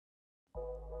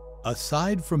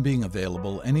Aside from being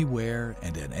available anywhere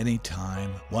and at any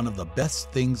time, one of the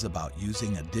best things about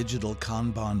using a digital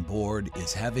Kanban board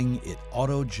is having it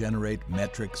auto-generate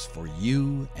metrics for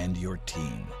you and your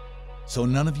team. So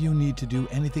none of you need to do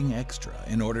anything extra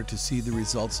in order to see the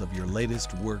results of your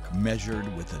latest work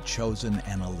measured with a chosen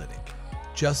analytic.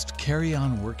 Just carry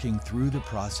on working through the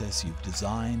process you've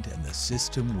designed and the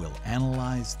system will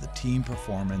analyze the team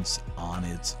performance on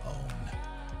its own.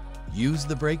 Use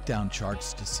the breakdown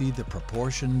charts to see the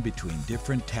proportion between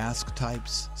different task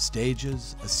types,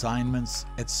 stages, assignments,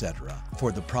 etc.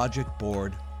 for the project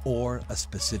board or a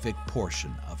specific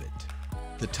portion of it.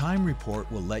 The time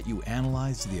report will let you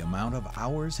analyze the amount of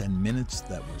hours and minutes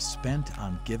that were spent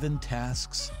on given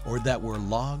tasks or that were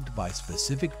logged by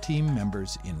specific team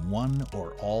members in one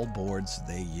or all boards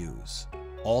they use.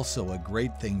 Also a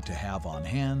great thing to have on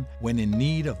hand when in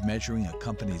need of measuring a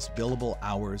company's billable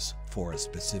hours for a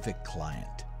specific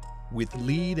client. With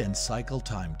lead and cycle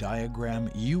time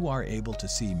diagram, you are able to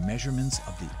see measurements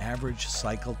of the average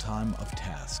cycle time of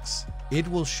tasks. It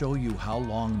will show you how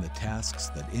long the tasks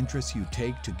that interest you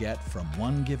take to get from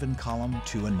one given column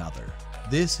to another.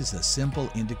 This is a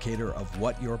simple indicator of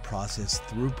what your process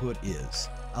throughput is,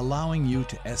 allowing you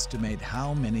to estimate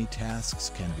how many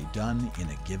tasks can be done in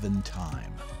a given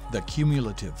time. The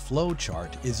Cumulative Flow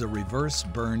chart is a reverse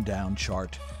burn-down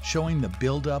chart showing the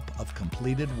buildup of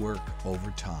completed work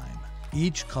over time.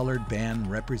 Each colored band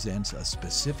represents a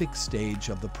specific stage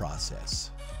of the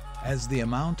process. As the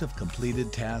amount of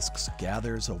completed tasks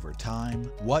gathers over time,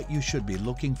 what you should be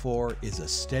looking for is a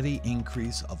steady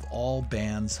increase of all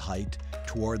bands' height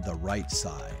toward the right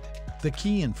side. The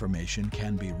key information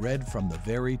can be read from the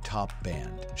very top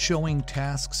band, showing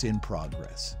tasks in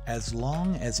progress. As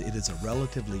long as it is a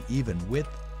relatively even width,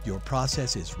 your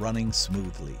process is running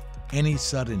smoothly. Any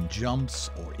sudden jumps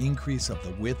or increase of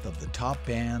the width of the top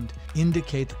band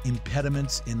indicate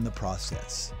impediments in the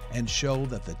process and show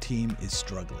that the team is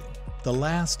struggling. The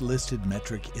last listed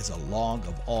metric is a log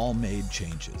of all made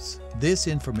changes. This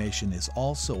information is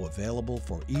also available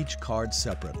for each card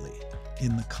separately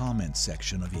in the comments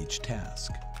section of each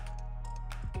task.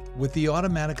 With the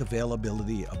automatic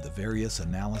availability of the various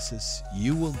analysis,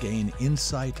 you will gain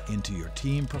insight into your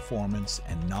team performance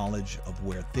and knowledge of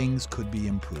where things could be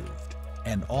improved.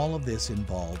 And all of this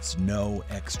involves no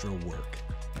extra work.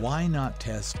 Why not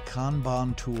test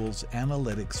Kanban Tool's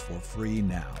analytics for free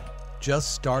now?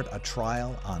 Just start a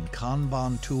trial on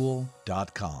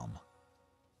kanbantool.com.